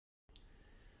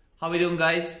How we doing,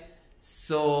 guys?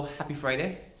 So happy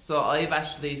Friday. So I've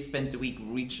actually spent the week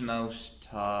reaching out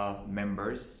to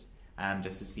members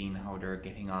just to see how they're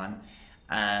getting on,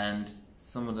 and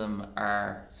some of them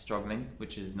are struggling,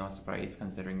 which is no surprise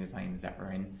considering the times that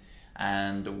we're in.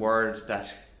 And the word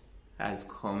that has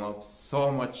come up so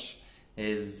much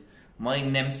is my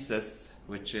nemesis,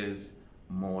 which is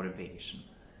motivation.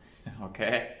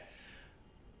 Okay?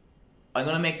 I'm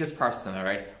gonna make this personal,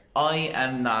 alright? I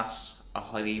am not a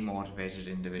highly motivated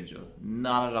individual.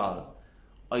 Not at all.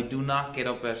 I do not get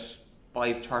up at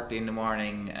 5:30 in the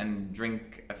morning and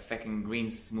drink a fucking green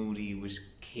smoothie with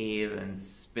kale and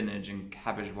spinach and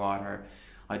cabbage water.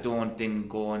 I don't then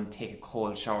go and take a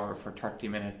cold shower for 30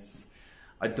 minutes.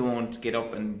 I don't get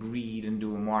up and breathe and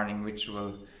do a morning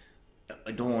ritual.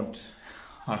 I don't.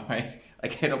 Alright? I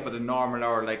get up at a normal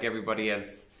hour like everybody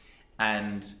else.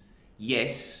 And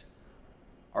yet,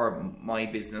 our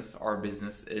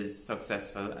business is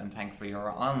successful, and thankfully our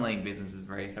online business is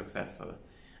very successful.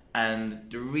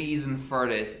 And the reason for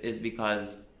this is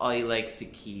because I like to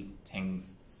keep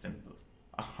things simple.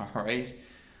 Alright?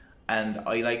 And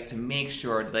I like to make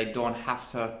sure that I don't have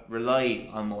to rely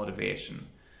on motivation.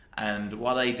 And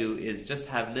what I do is just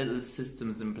have little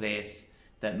systems in place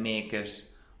that make it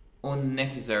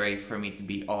unnecessary for me to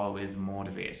be always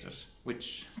motivated,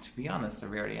 which, to be honest, I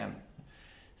rarely am.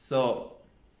 So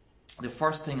the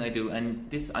first thing I do, and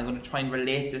this I'm going to try and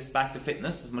relate this back to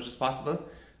fitness as much as possible.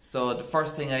 So the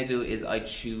first thing I do is I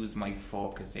choose my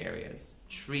focus areas.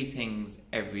 3 things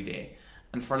every day.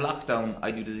 And for lockdown,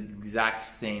 I do the exact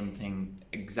same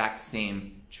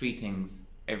 3 things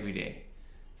every day.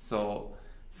 So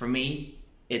for me,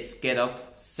 it's get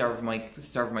up, serve my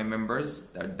members.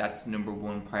 That's number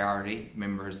 1 priority.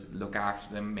 Members, look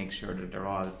after them, make sure that they're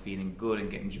all feeling good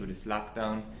and getting through this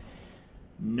lockdown.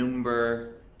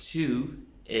 Number 2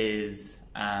 is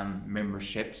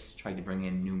memberships. Try to bring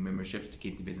in new memberships to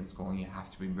keep the business going. You have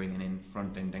to be bringing in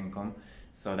front-end income.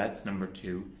 So that's number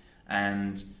 2.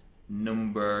 And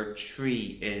number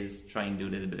 3 is try and do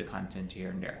a little bit of content here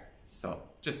and there. So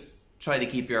just try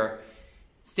to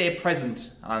stay present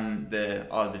on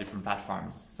all the different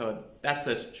platforms. So that's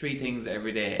it. 3 things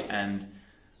every day, and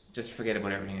just forget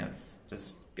about everything else.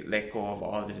 Just let go of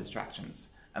all the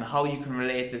distractions. And how you can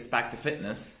relate this back to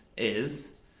fitness is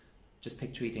just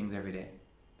pick 3 things every day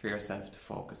for yourself to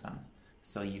focus on.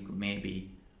 So you could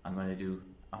maybe, I'm going to do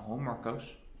a home workout,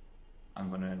 I'm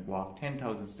going to walk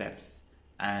 10,000 steps,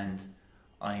 and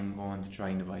I'm going to try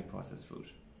and avoid processed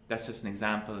food. That's just an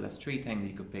example. That's 3 things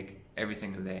you could pick every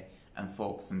single day and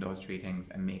focus on those 3 things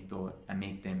and make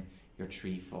them your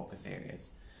 3 focus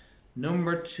areas.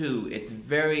 Number 2, it's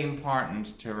very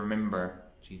important to remember,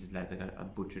 Jesus lads, I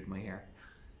butchered my hair.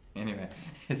 Anyway,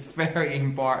 it's very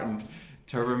important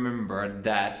to remember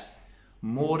that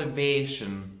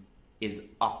motivation is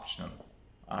optional.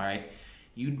 Alright?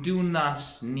 You do not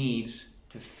need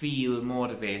to feel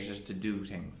motivated to do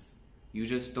things. You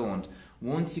just don't.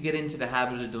 Once you get into the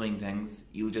habit of doing things,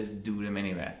 you'll just do them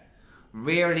anyway.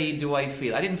 Rarely do I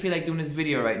didn't feel like doing this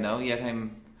video right now, yet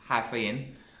I'm halfway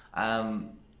in.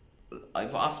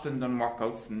 I've often done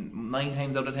workouts, and 9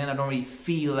 times out of 10 I don't really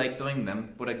feel like doing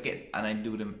them, but I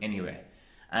do them anyway.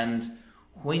 And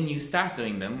when you start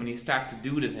doing them, when you start to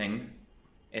do the thing,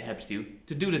 it helps you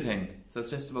to do the thing. So it's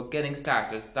just about getting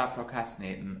started, stop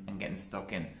procrastinating and getting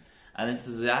stuck in. And it's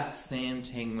the exact same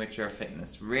thing with your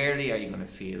fitness. Rarely are you going to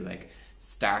feel like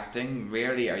starting,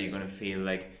 rarely are you going to feel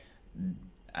like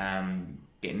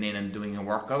getting in and doing a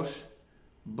workout.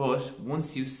 But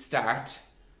once you start,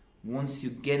 once you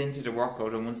get into the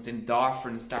workout, and once the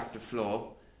endorphins start to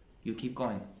flow, you keep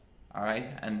going.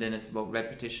 Alright? And then it's about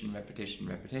repetition.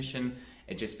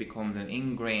 It just becomes an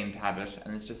ingrained habit,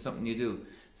 and it's just something you do.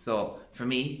 So for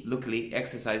me, luckily,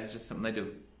 exercise is just something I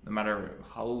do. No matter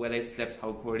how well I slept,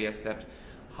 how poorly I slept,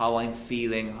 how I'm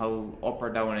feeling, how up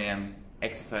or down I am,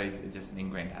 exercise is just an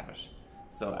ingrained habit.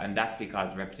 So, and that's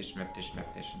because repetition.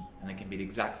 And it can be the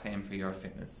exact same for your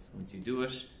fitness. Once you do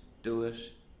it,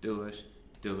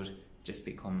 it just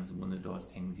becomes one of those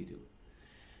things you do.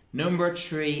 Number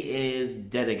 3 is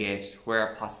delegate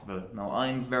where possible. Now,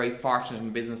 I'm very fortunate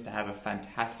in business to have a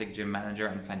fantastic gym manager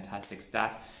and fantastic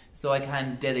staff, so I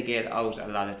can delegate out a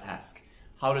lot of tasks.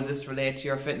 How does this relate to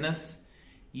your fitness?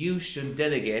 You should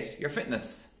delegate your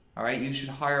fitness. Alright, you should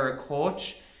hire a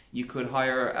coach. You could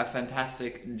hire a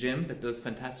fantastic gym that does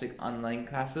fantastic online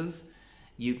classes.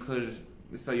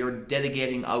 So you're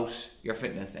delegating out your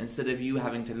fitness. Instead of you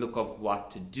having to look up what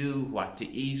to do, what to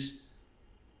eat,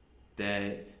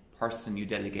 the person you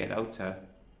delegate out to,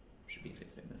 should be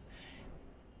Fitz Fitness,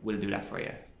 will do that for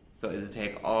you. So it'll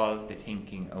take all the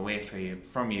thinking away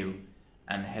from you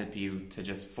and help you to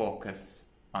just focus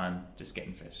on just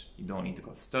getting fit. You don't need to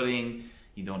go studying.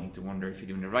 You don't need to wonder if you're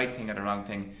doing the right thing or the wrong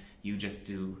thing. You just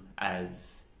do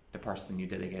as the person you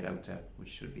delegate out to, which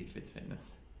should be Fitz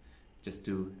Fitness. Just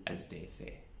do as they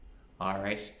say.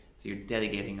 Alright? So you're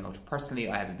delegating out. Personally,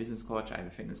 I have a business coach, I have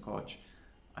a fitness coach,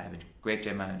 I have a great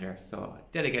gym manager. So I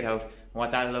delegate out. And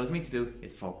what that allows me to do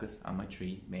is focus on my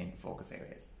 3 main focus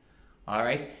areas.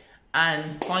 Alright?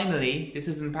 And finally, this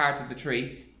isn't part of the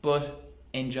 3, but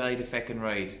enjoy the feckin'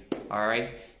 ride.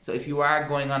 Alright? So if you are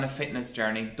going on a fitness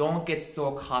journey, don't get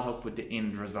so caught up with the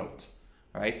end result.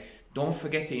 Right? Don't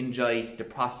forget to enjoy the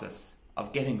process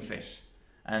of getting fit.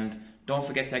 And don't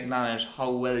forget to acknowledge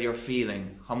how well you're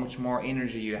feeling, how much more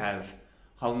energy you have,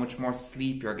 how much more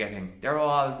sleep you're getting. They're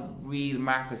all real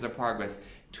markers of progress.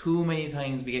 Too many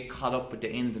times we get caught up with the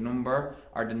end number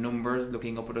or the numbers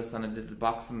looking up at us on a little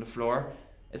box on the floor.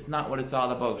 It's not what it's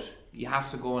all about. You have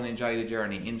to go and enjoy the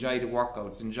journey, enjoy the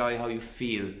workouts, enjoy how you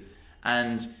feel.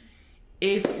 And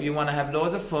if you want to have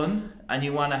loads of fun and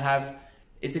you want to have,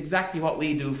 it's exactly what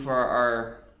we do for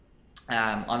our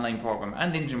online program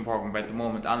and in-gym program, but at the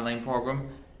moment online program,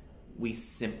 we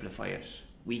simplify it.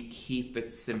 We keep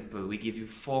it simple. We give you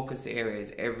focus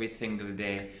areas every single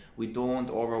day. We don't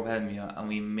overwhelm you, and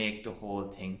we make the whole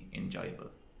thing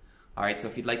enjoyable. Alright, so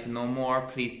if you'd like to know more,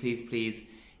 please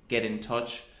get in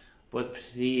touch. But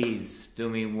please do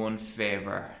me one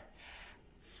favor.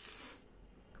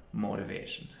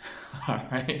 Motivation.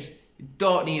 Alright? You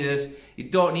don't need it. You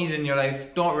don't need it in your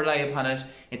life. Don't rely upon it.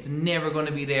 It's never going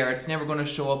to be there. It's never going to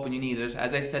show up when you need it.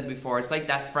 As I said before, it's like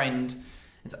that friend.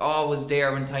 It's always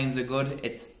there when times are good.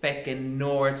 It's feckin'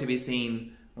 nowhere to be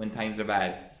seen when times are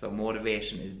bad. So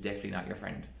motivation is definitely not your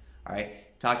friend.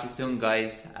 Alright? Talk to you soon,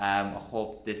 guys. I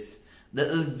hope this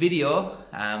little video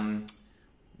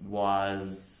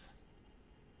was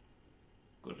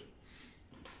good.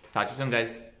 Talk to you soon,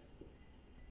 guys.